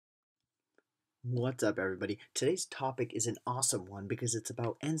What's up, everybody? Today's topic is an awesome one because it's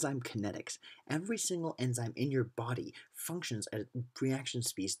about enzyme kinetics. Every single enzyme in your body functions at reaction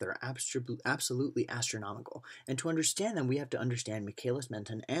speeds that are absolutely astronomical. And to understand them, we have to understand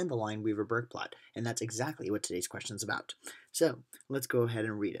Michaelis-Menten and the Lineweaver-Burk plot. And that's exactly what today's question is about. So let's go ahead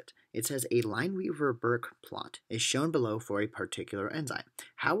and read it. It says a Lineweaver-Burk plot is shown below for a particular enzyme.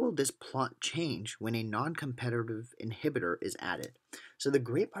 How will this plot change when a non-competitive inhibitor is added? So the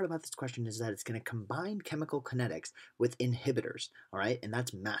great part about this question is that it's going to combine chemical kinetics with inhibitors, all right? And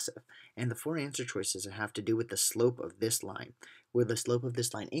that's massive. And the four answer choices have to do with the slope of this line. Will the slope of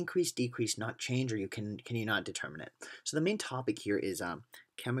this line increase, decrease, not change, or can you not determine it? So the main topic here is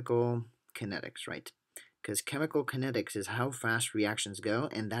chemical kinetics, right? Because chemical kinetics is how fast reactions go,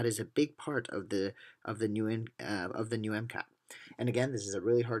 and that is a big part of the new MCAT. And again, this is a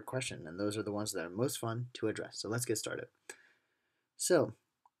really hard question, and those are the ones that are most fun to address. So let's get started. So,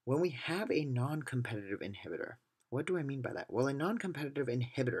 when we have a non-competitive inhibitor, what do I mean by that? Well, a non-competitive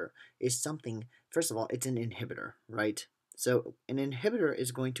inhibitor is something, first of all, it's an inhibitor, right? So, an inhibitor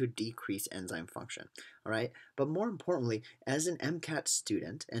is going to decrease enzyme function, all right? But more importantly, as an MCAT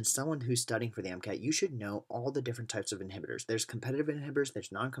student and someone who's studying for the MCAT, you should know all the different types of inhibitors. There's competitive inhibitors,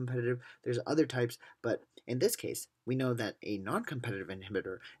 there's non-competitive, there's other types, but in this case, we know that a non-competitive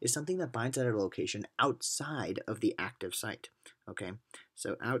inhibitor is something that binds at a location outside of the active site. Okay,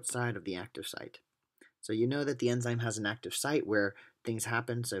 so outside of the active site. So you know that the enzyme has an active site where things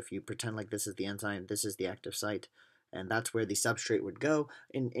happen. So if you pretend like this is the enzyme, this is the active site, and that's where the substrate would go.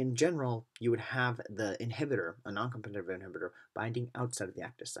 In general, you would have the inhibitor, a non-competitive inhibitor, binding outside of the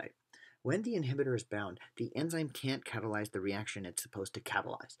active site. When the inhibitor is bound, the enzyme can't catalyze the reaction it's supposed to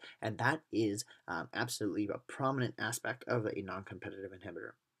catalyze, and that is absolutely a prominent aspect of a non-competitive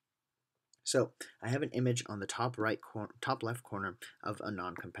inhibitor. So I have an image on the top left corner of a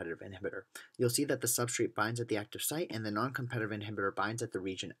non-competitive inhibitor. You'll see that the substrate binds at the active site and the non-competitive inhibitor binds at the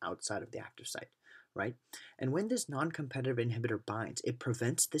region outside of the active site, right? And when this non-competitive inhibitor binds, it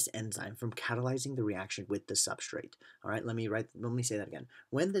prevents this enzyme from catalyzing the reaction with the substrate. All right, let me say that again.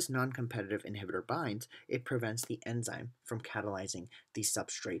 When this non-competitive inhibitor binds, it prevents the enzyme from catalyzing the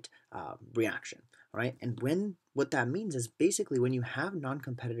substrate reaction. All right, and what that means is basically when you have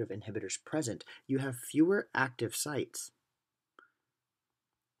non-competitive inhibitors present, you have fewer active sites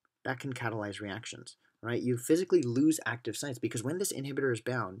that can catalyze reactions, right? You physically lose active sites because when this inhibitor is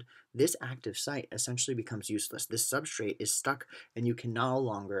bound, this active site essentially becomes useless. This substrate is stuck and you can no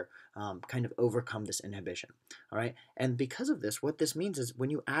longer kind of overcome this inhibition, all right? And because of this, what this means is when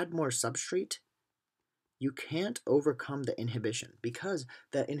you add more substrate, you can't overcome the inhibition because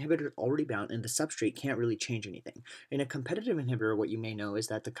the inhibitor is already bound and the substrate can't really change anything. In a competitive inhibitor, what you may know is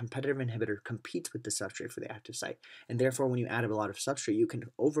that the competitive inhibitor competes with the substrate for the active site, and therefore when you add a lot of substrate, you can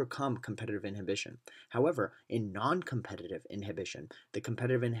overcome competitive inhibition. However, in non-competitive inhibition,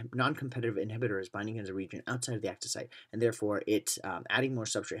 the non-competitive inhibitor is binding in a region outside of the active site, and therefore adding more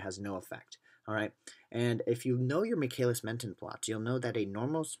substrate has no effect. All right, and if you know your Michaelis-Menten plots, you'll know that a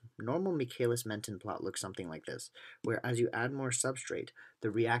normal Michaelis-Menten plot looks something like this, where as you add more substrate,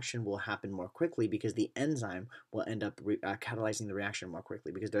 the reaction will happen more quickly because the enzyme will end up catalyzing the reaction more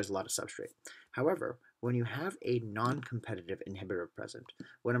quickly because there's a lot of substrate. However, when you have a non-competitive inhibitor present,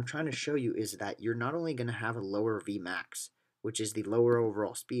 what I'm trying to show you is that you're not only going to have a lower Vmax, which is the lower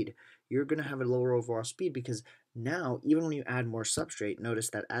overall speed, you're going to have a lower overall speed because now, even when you add more substrate, notice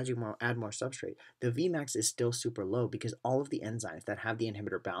that as you add more substrate, the Vmax is still super low because all of the enzymes that have the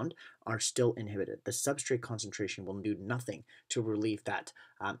inhibitor bound are still inhibited. The substrate concentration will do nothing to relieve that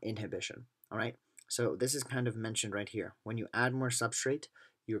inhibition. All right, so this is kind of mentioned right here. When you add more substrate,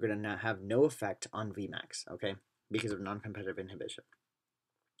 you're going to have no effect on Vmax, okay, because of non-competitive inhibition.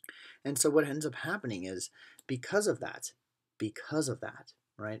 And so what ends up happening is because of that,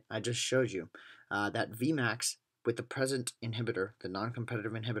 right, I just showed you that Vmax with the present inhibitor, the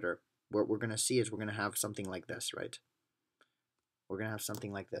non-competitive inhibitor, what we're going to see is we're going to have something like this, right? We're going to have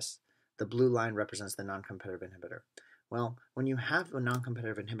something like this. The blue line represents the non-competitive inhibitor. Well, when you have a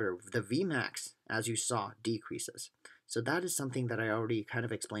non-competitive inhibitor, the Vmax, as you saw, decreases. So that is something that I already kind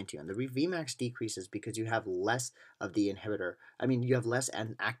of explained to you. And the Vmax decreases because you have less of the inhibitor. I mean, you have less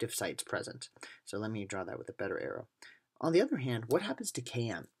active sites present. So let me draw that with a better arrow. On the other hand, what happens to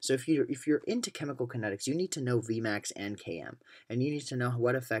Km? So if you're into chemical kinetics, you need to know Vmax and Km, and you need to know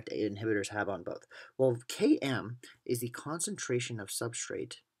what effect inhibitors have on both. Well, Km is the concentration of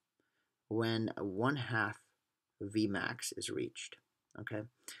substrate when 1/2 Vmax is reached. Okay,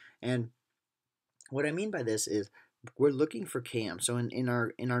 and what I mean by this is we're looking for Km. So in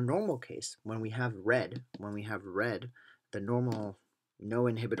our normal case, when we have red, the normal no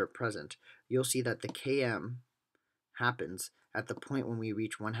inhibitor present, you'll see that the Km happens at the point when we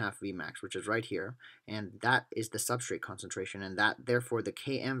reach 1/2 Vmax, which is right here, and that is the substrate concentration, and that therefore the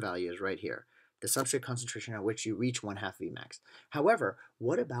Km value is right here, the substrate concentration at which you reach 1/2 Vmax. However,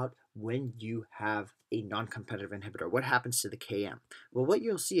 what about when you have a non-competitive inhibitor? What happens to the Km? Well, what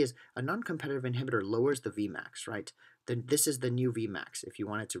you'll see is a non-competitive inhibitor lowers the Vmax, right? Then this is the new Vmax if you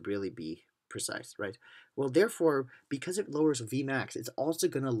want it to really be precise, right? Well, therefore, because it lowers Vmax, it's also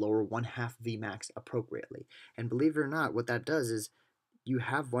going to lower 1/2 Vmax appropriately. And believe it or not, what that does is you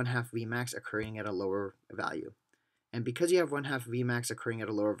have 1/2 Vmax occurring at a lower value. And because you have 1/2 Vmax occurring at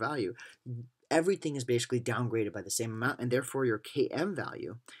a lower value, everything is basically downgraded by the same amount, and therefore your Km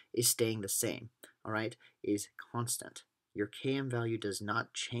value is staying the same, all right, is constant. Your Km value does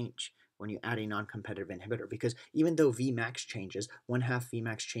not change when you add a non-competitive inhibitor, because even though Vmax changes, 1/2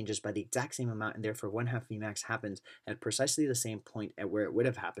 Vmax changes by the exact same amount, and therefore 1/2 Vmax happens at precisely the same point at where it would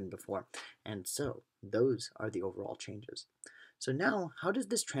have happened before. And so those are the overall changes. So now, how does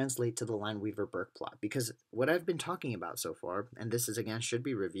this translate to the Lineweaver-Burk plot? Because what I've been talking about so far, and this is again should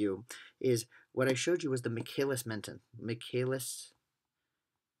be review, is what I showed you was the Michaelis-Menten.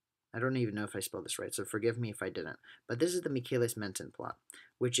 I don't even know if I spelled this right, so forgive me if I didn't. But this is the Michaelis-Menten plot,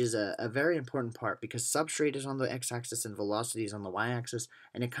 which is a very important part because substrate is on the x-axis and velocity is on the y-axis,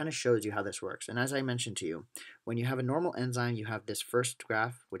 and it kind of shows you how this works. And as I mentioned to you, when you have a normal enzyme, you have this first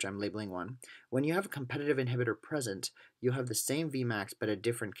graph, which I'm labeling 1. When you have a competitive inhibitor present, you'll have the same Vmax but a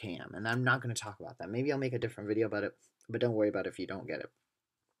different Km, and I'm not going to talk about that. Maybe I'll make a different video about it, but don't worry about it if you don't get it.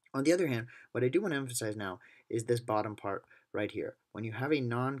 On the other hand, what I do want to emphasize now is this bottom part right here. When you have a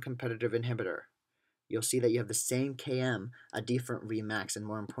non-competitive inhibitor, you'll see that you have the same Km, a different Vmax, and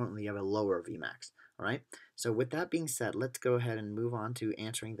more importantly, you have a lower Vmax. All right. So with that being said, let's go ahead and move on to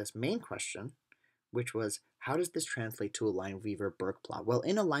answering this main question, which was, how does this translate to a Lineweaver-Burk plot? Well,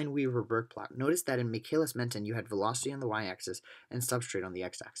 in a Lineweaver-Burk plot, notice that in Michaelis-Menten, you had velocity on the y-axis and substrate on the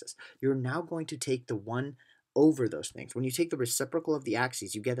x-axis. You're now going to take the one over those things. When you take the reciprocal of the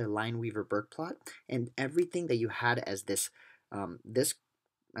axes, you get a Lineweaver-Burk plot, and everything that you had as this,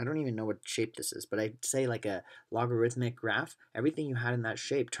 I don't even know what shape this is, but I'd say like a logarithmic graph, everything you had in that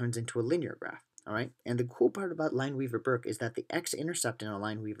shape turns into a linear graph. All right, and the cool part about Lineweaver-Burk is that the x-intercept in a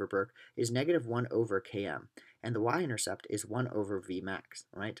Lineweaver-Burk is -1 over Km, and the y-intercept is 1 over Vmax,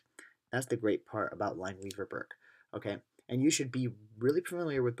 right? That's the great part about Lineweaver-Burk, okay? And you should be really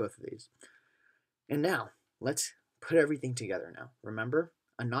familiar with both of these. And now, let's put everything together now. Remember,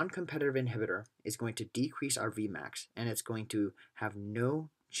 a non-competitive inhibitor is going to decrease our Vmax, and it's going to have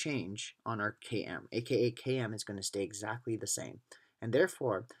no change on our Km, aka Km is going to stay exactly the same. And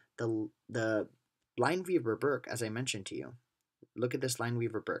therefore, the Lineweaver-Burk, as I mentioned to you, look at this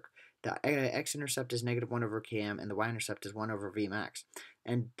Lineweaver-Burk. The x-intercept is -1 over Km, and the y-intercept is 1 over Vmax.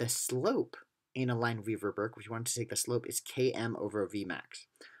 And the slope in a Lineweaver-Burk, if you want to take the slope, is Km over Vmax,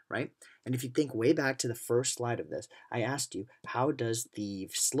 right? And if you think way back to the first slide of this, I asked you, how does the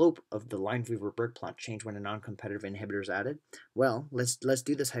slope of the Lineweaver-Burk plot change when a non-competitive inhibitor is added? Well, let's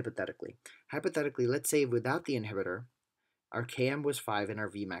do this hypothetically. Hypothetically, let's say without the inhibitor, our Km was 5 and our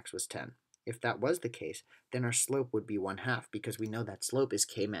Vmax was 10. If that was the case, then our slope would be 1/2 because we know that slope is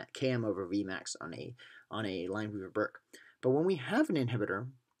Km over Vmax on a Lineweaver-Burk. But when we have an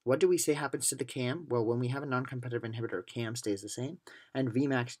inhibitor, what do we say happens to the Km? Well, when we have a non-competitive inhibitor, Km stays the same and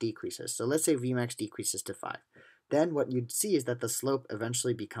Vmax decreases. So let's say Vmax decreases to 5. Then what you'd see is that the slope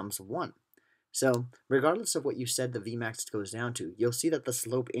eventually becomes 1. So regardless of what you said the Vmax goes down to, you'll see that the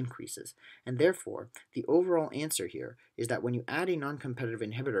slope increases. And therefore, the overall answer here is that when you add a non-competitive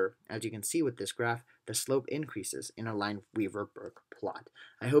inhibitor, as you can see with this graph, the slope increases in a Lineweaver-Burk plot.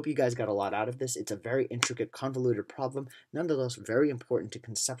 I hope you guys got a lot out of this. It's a very intricate, convoluted problem, nonetheless very important to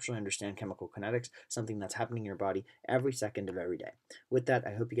conceptually understand chemical kinetics, something that's happening in your body every second of every day. With that,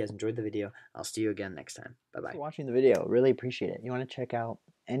 I hope you guys enjoyed the video. I'll see you again next time. Bye-bye. Thanks for watching the video. Really appreciate it. You want to check out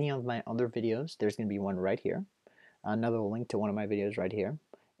any of my other videos, there's going to be one right here, another link to one of my videos right here,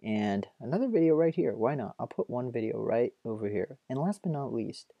 and another video right here. Why not? I'll put one video right over here. And last but not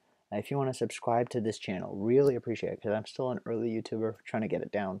least, if you want to subscribe to this channel, really appreciate it because I'm still an early YouTuber trying to get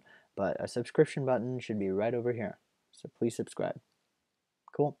it down, but a subscription button should be right over here. So please subscribe.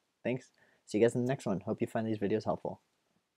 Cool. Thanks. See you guys in the next one. Hope you find these videos helpful.